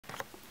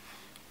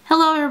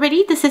Hello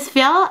everybody, this is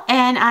Phil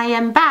and I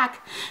am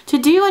back to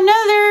do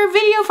another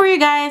video for you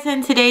guys,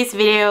 and today's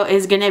video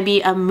is gonna be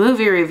a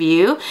movie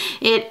review.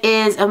 It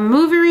is a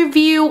movie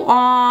review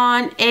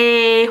on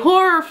a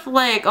horror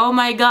flick. Oh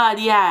my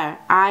god, yeah,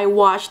 I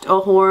watched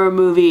a horror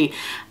movie.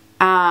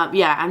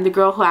 Yeah, I'm the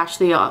girl who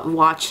actually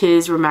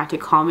watches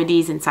romantic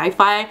comedies and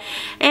sci-fi,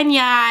 and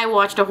yeah, I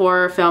watched a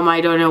horror film. I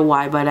don't know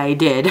why, but I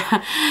did.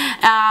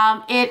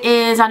 It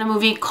is on a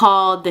movie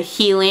called The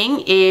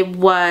Healing. It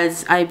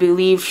was, I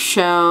believe,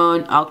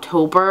 shown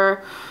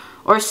October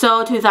or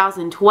so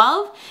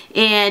 2012,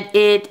 and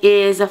it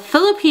is a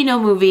Filipino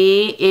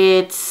movie.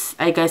 It's,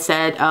 like I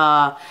said,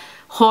 a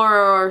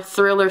horror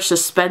thriller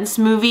suspense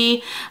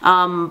movie.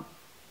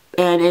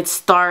 And it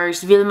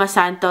stars Vilma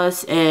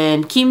Santos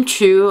and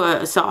Chiu,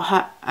 as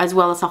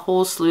well as a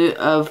whole slew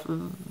of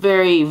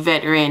very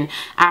veteran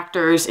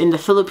actors in the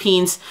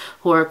Philippines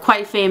who are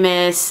quite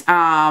famous. But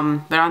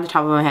on the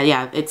top of my head,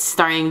 yeah, it's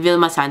starring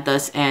Vilma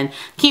Santos and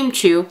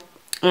Chiu.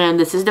 And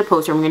this is the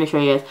poster I'm going to show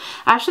you guys.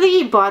 I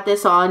actually bought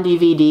this on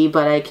DVD,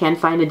 but I can't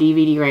find a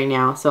DVD right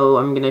now. So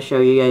I'm going to show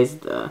you guys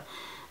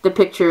the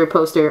picture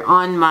poster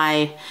on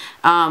my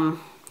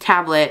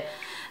tablet.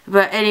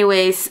 But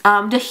anyways,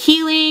 The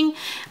Healing,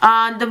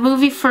 the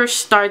movie first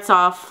starts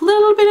off, a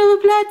little bit of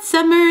a plot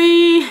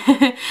summary.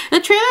 The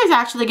trailer is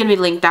actually going to be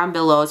linked down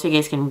below so you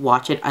guys can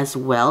watch it as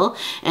well.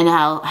 And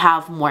I'll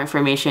have more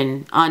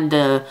information on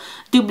the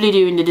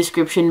doobly-doo in the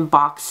description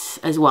box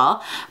as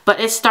well.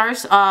 But it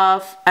starts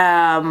off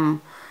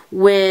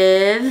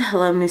with,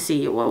 let me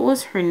see, what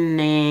was her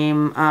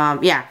name?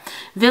 Yeah,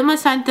 Vilma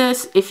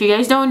Santos. If you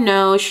guys don't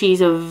know, she's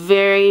a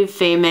very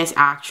famous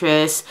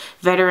actress,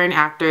 veteran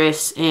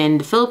actress in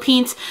the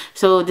Philippines.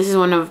 So this is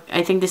one of,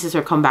 I think this is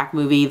her comeback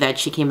movie that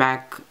she came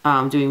back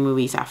doing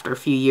movies after a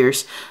few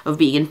years of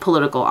being in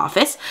political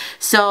office.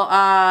 So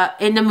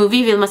in the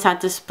movie, Vilma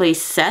Santos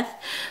plays Seth,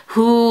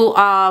 who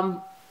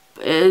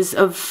is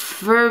a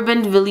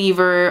fervent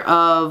believer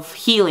of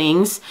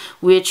healings,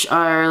 which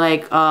are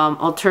like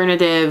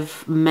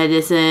alternative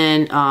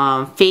medicine,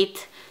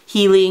 faith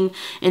healing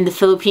in the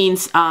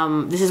Philippines.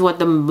 This is what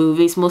the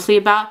movie is mostly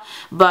about.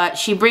 But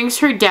she brings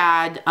her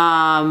dad,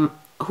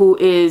 who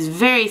is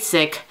very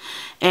sick,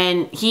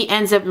 and he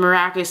ends up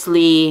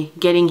miraculously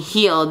getting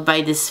healed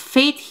by this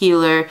faith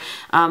healer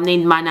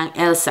named Manang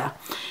Elsa.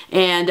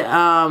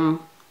 And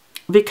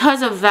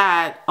because of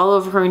that, all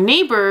of her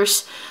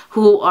neighbors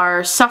who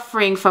are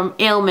suffering from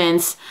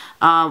ailments,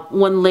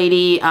 one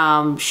lady,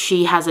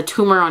 she has a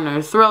tumor on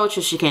her throat so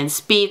she can't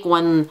speak.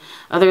 One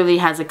other lady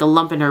has like a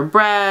lump in her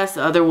breast.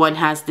 The other one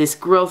has this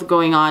growth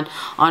going on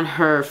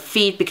her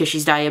feet because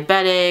she's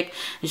diabetic.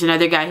 There's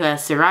another guy who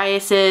has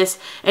psoriasis.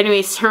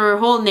 Anyways, her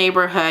whole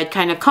neighborhood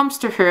kind of comes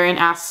to her and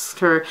asks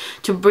her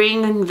to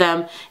bring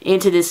them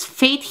into this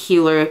faith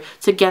healer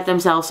to get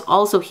themselves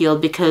also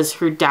healed, because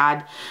her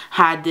dad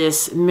had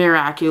this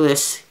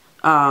miraculous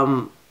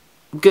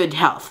good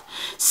health.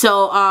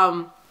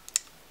 So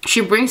she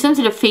brings them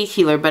to the faith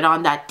healer, but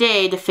on that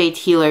day the faith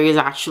healer is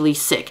actually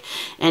sick,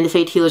 and the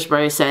faith healer's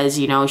brother says,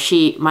 you know,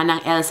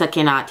 Manang Elsa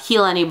cannot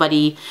heal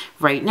anybody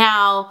right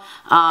now,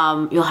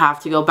 you'll have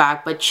to go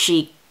back. But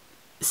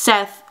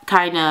Seth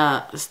kind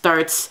of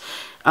starts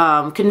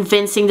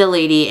convincing the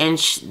lady, and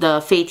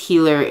the faith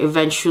healer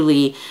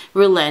eventually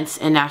relents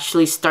and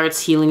actually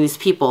starts healing these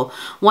people.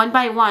 One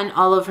by one,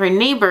 all of her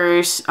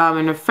neighbors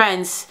and her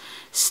friends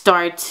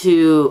start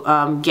to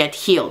get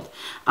healed.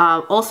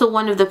 Also,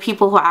 one of the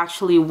people who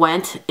actually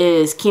went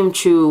is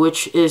Chiu,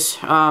 which is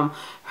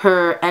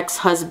her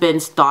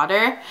ex-husband's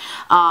daughter.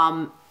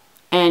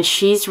 And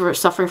she's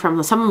suffering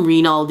from some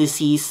renal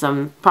disease,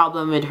 some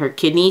problem with her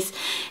kidneys.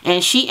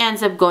 And she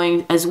ends up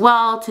going as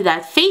well to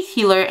that faith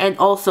healer, and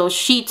also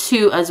she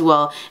too as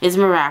well is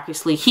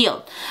miraculously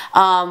healed.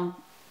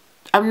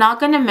 I'm not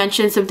going to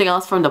mention something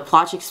else from the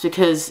plot just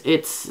because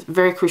it's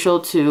very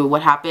crucial to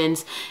what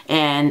happens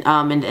and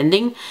in the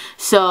ending.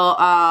 So,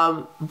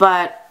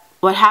 but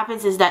what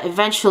happens is that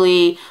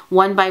eventually,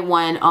 one by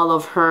one, all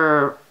of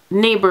her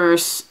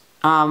neighbors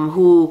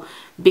who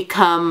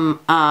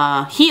become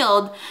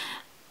healed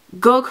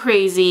go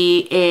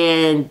crazy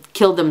and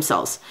kill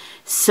themselves.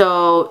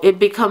 So it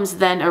becomes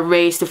then a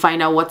race to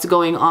find out what's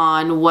going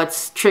on,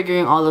 what's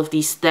triggering all of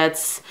these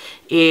deaths,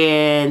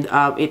 and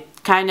it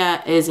kind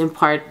of is in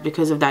part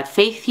because of that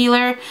faith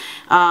healer,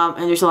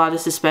 and there's a lot of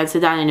suspense to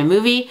that in the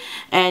movie.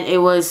 And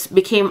it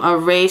became a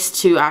race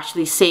to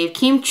actually save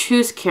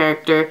Chiu's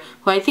character,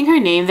 who I think her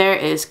name there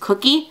is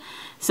Cookie.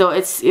 So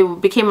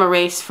it became a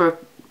race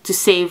to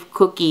save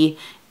Cookie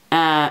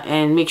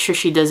and make sure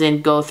she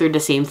doesn't go through the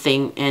same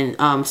thing and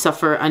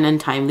suffer an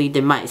untimely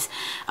demise.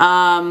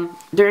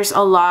 There's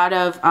a lot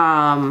of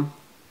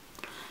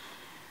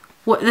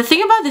the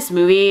thing about this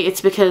movie,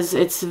 it's because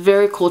it's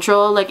very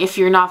cultural. Like, if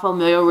you're not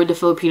familiar with the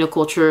Filipino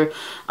culture,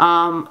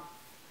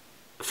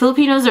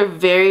 Filipinos are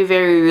very,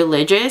 very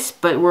religious,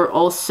 but we're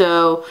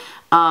also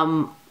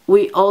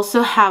we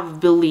also have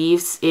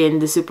beliefs in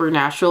the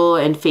supernatural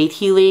and faith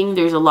healing.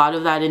 There's a lot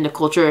of that in the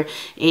culture,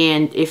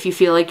 and if you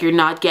feel like you're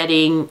not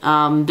getting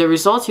the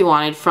results you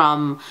wanted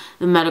from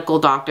the medical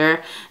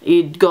doctor,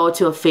 you'd go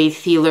to a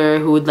faith healer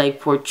who would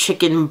like pour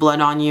chicken blood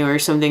on you or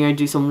something, or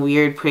do some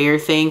weird prayer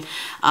thing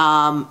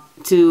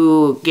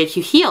to get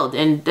you healed.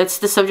 And that's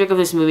the subject of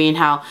this movie, and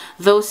how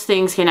those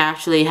things can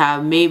actually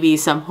have maybe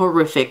some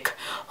horrific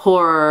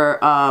horror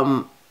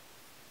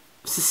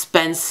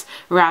suspense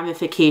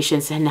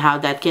ramifications, and how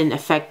that can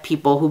affect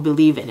people who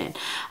believe in it.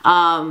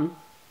 I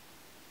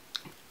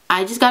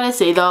just gotta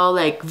say though,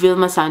 like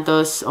Vilma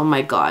Santos, oh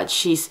my god,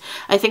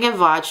 I think I've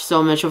watched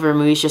so much of her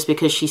movies just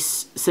because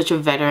she's such a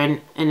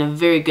veteran and a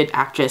very good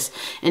actress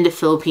in the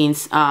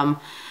Philippines.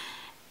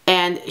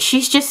 And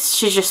she's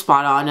just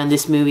spot on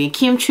this movie.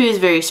 Kim Chiu is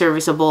very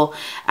serviceable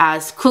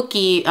as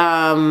Cookie.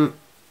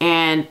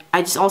 And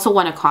I just also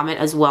want to comment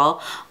as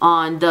well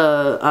on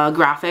the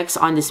graphics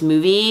on this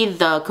movie.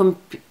 The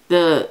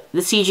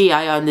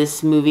CGI on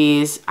this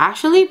movie is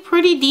actually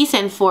pretty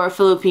decent for a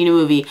Filipino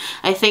movie.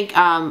 I think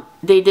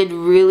they did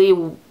really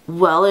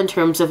well in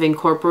terms of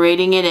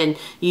incorporating it and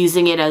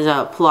using it as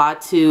a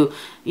plot to,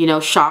 you know,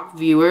 shock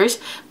viewers.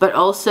 But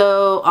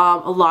also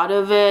a lot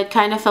of it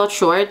kind of fell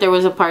short. There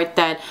was a part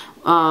that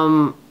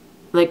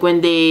like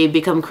when they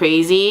become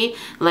crazy,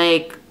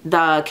 like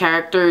the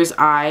character's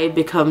eye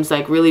becomes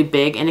like really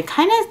big, and it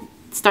kind of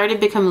started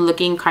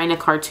looking kind of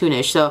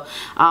cartoonish. So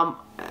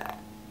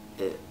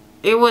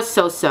it was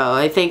so-so.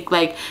 I think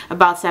like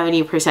about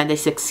 70% they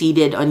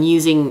succeeded on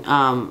using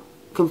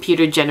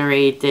computer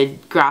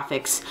generated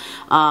graphics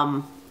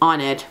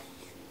on it.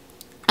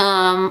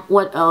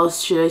 What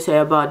else should I say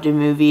about the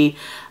movie?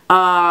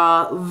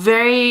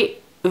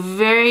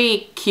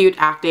 Very cute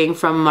acting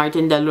from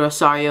Martin del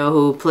Rosario,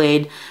 who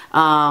played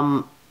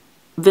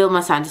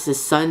Vilma Santos'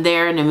 son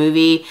there in the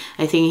movie.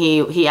 I think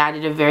he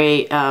added a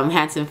very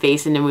handsome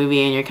face in the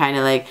movie, and you're kind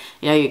of like,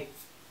 you know,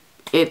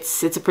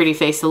 it's a pretty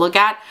face to look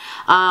at.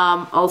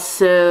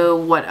 Also,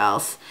 what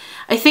else?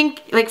 I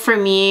think like for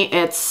me,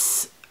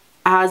 it's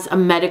as a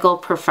medical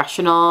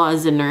professional,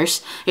 as a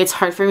nurse, it's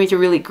hard for me to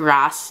really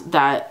grasp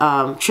that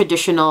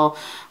traditional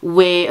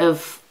way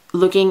of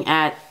looking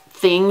at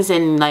things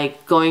and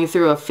like going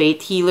through a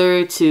faith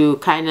healer to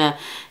kind of,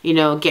 you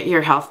know, get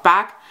your health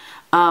back.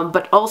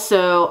 But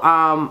also,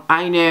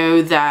 I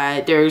know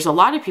that there's a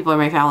lot of people in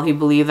my family who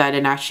believe that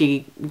and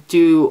actually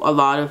do a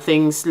lot of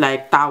things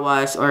like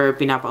tawas or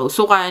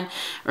pinapausukan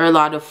or a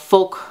lot of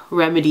folk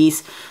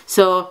remedies.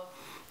 So,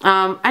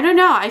 I don't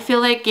know. I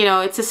feel like, you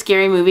know, it's a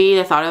scary movie.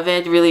 The thought of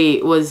it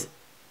really was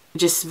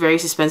just very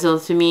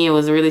suspenseful to me. It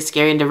was really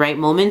scary in the right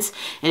moments,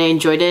 and I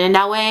enjoyed it in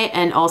that way.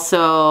 And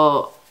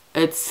also,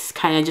 it's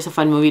kind of just a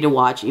fun movie to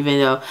watch, even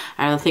though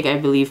I don't think I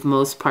believe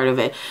most part of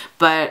it.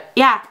 But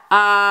yeah,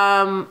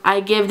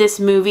 I give this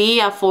movie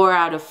a 4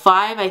 out of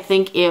 5. I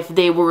think if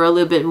they were a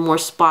little bit more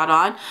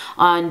spot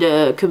on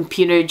the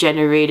computer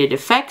generated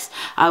effects,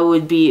 I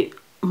would be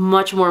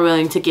much more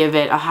willing to give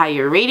it a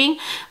higher rating.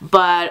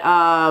 But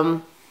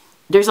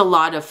there's a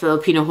lot of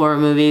Filipino horror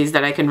movies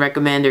that I can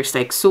recommend. There's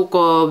like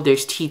Sukob,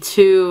 there's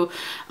T2,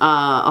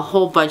 a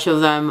whole bunch of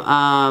them.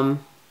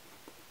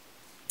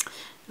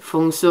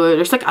 Feng Shui.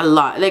 There's like a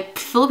lot. Like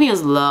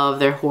Filipinos love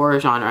their horror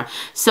genre.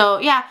 So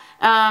yeah,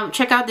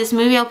 check out this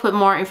movie. I'll put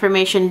more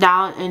information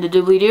down in the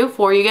doobly-doo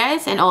for you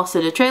guys, and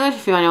also the trailers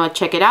if you want to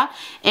check it out.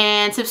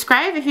 And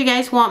subscribe if you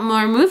guys want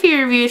more movie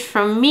reviews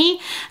from me,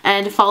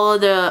 and follow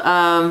the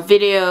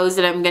videos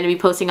that I'm going to be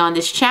posting on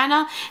this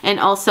channel. And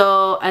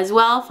also as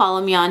well, follow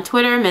me on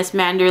Twitter, Miss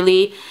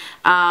Manderly.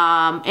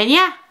 And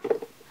yeah,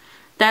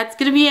 that's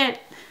gonna be it.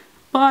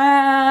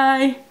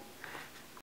 Bye.